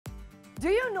Do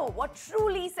you know what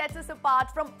truly sets us apart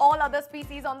from all other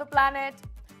species on the planet?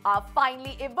 Our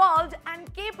finely evolved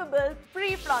and capable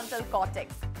prefrontal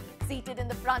cortex. Seated in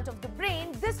the front of the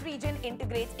brain, this region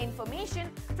integrates information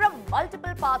from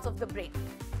multiple parts of the brain.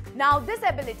 Now, this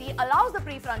ability allows the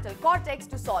prefrontal cortex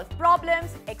to solve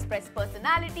problems, express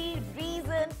personality,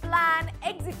 reason, plan,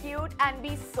 execute, and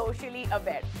be socially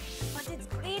aware. But its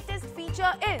greatest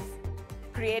feature is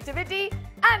creativity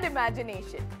and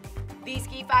imagination. These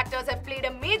key factors have played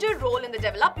a major role in the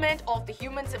development of the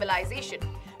human civilization.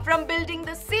 From building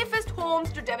the safest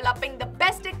homes to developing the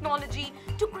best technology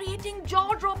to creating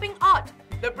jaw-dropping art,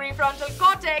 the prefrontal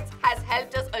cortex has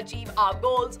helped us achieve our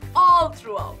goals all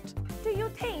throughout. Do you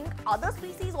think other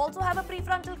species also have a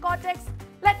prefrontal cortex?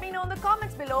 Let me know in the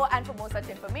comments below, and for more such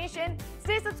information,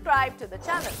 stay subscribed to the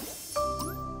channel.